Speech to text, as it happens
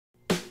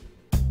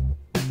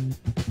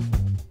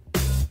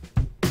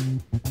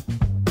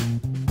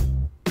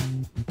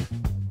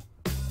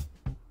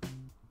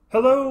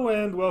Hello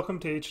and welcome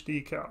to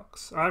HD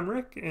Calcs. I'm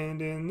Rick,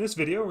 and in this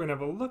video we're going to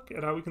have a look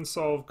at how we can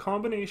solve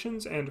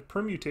combinations and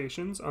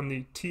permutations on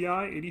the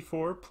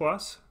TI-84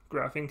 Plus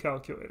graphing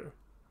calculator.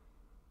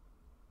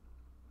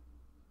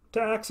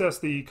 To access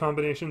the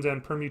combinations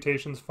and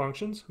permutations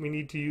functions, we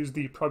need to use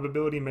the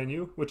probability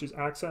menu, which is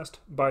accessed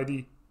by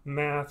the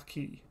math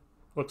key.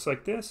 Looks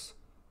like this,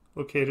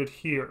 located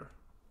here.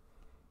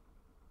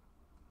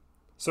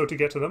 So to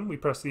get to them, we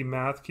press the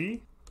math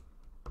key,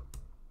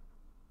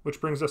 which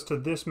brings us to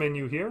this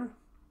menu here,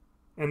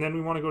 and then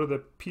we want to go to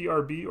the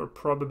PRB or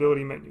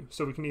probability menu.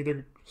 So we can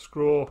either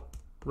scroll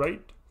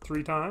right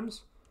 3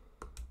 times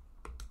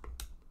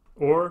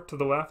or to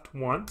the left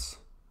once,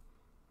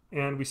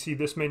 and we see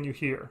this menu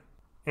here.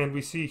 And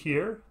we see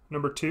here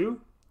number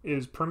 2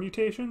 is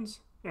permutations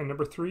and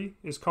number 3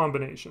 is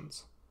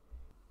combinations.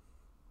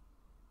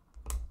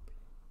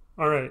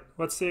 Alright,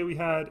 let's say we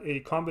had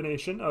a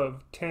combination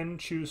of 10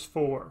 choose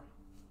 4.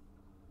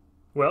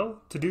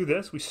 Well, to do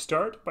this, we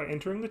start by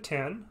entering the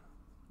 10,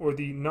 or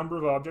the number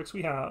of objects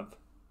we have,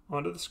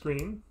 onto the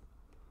screen.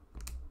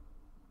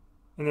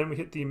 And then we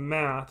hit the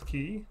math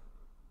key,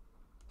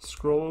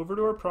 scroll over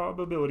to our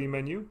probability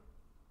menu,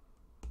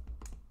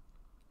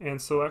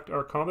 and select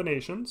our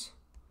combinations,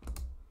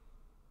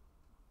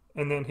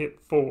 and then hit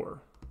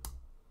 4,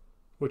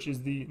 which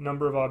is the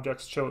number of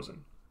objects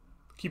chosen.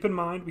 Keep in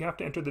mind, we have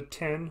to enter the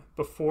 10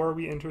 before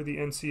we enter the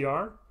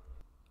NCR,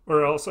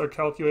 or else our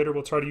calculator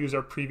will try to use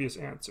our previous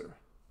answer.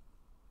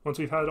 Once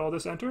we've had all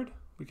this entered,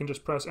 we can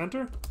just press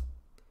enter,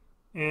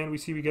 and we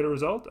see we get a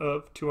result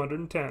of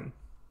 210.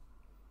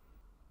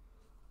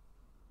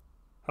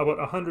 How about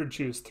 100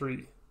 choose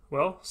 3?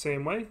 Well,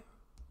 same way.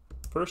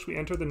 First we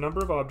enter the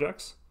number of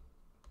objects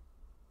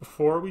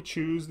before we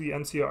choose the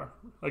NCR.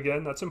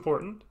 Again, that's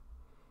important.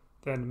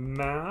 Then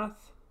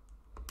math,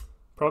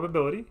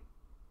 probability,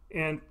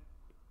 and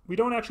we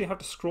don't actually have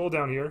to scroll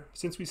down here.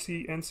 Since we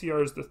see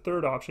NCR is the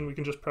third option, we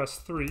can just press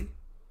 3,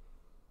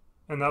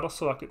 and that'll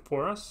select it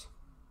for us.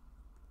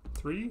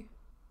 3,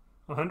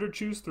 100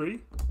 choose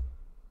 3,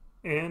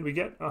 and we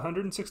get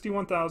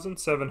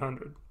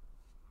 161,700.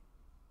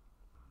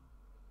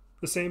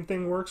 The same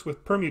thing works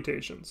with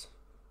permutations.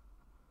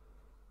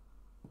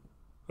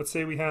 Let's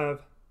say we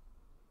have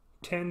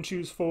 10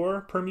 choose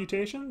 4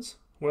 permutations.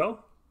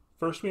 Well,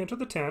 first we enter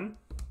the 10,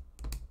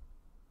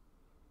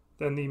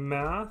 then the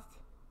math,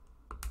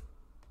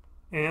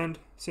 and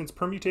since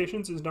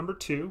permutations is number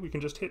 2, we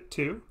can just hit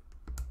 2,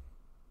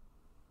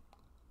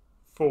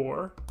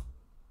 4,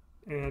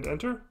 and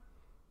enter,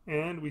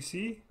 and we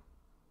see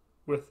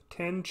with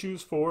 10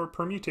 choose 4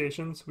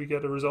 permutations we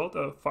get a result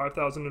of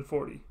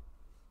 5,040.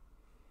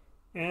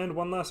 And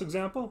one last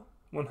example,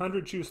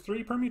 100 choose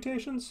 3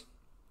 permutations.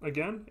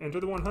 Again, enter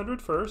the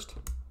 100 first,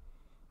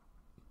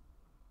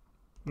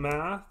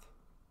 math,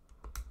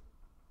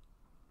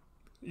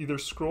 either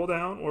scroll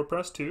down or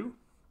press 2,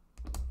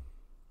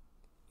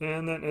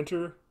 and then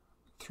enter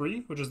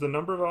 3, which is the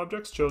number of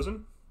objects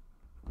chosen,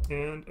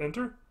 and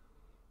enter.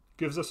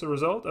 Gives us a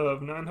result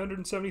of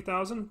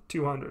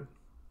 970,200.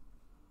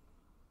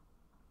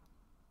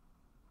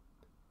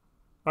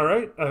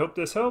 Alright, I hope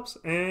this helps,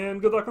 and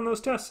good luck on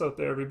those tests out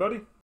there,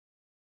 everybody.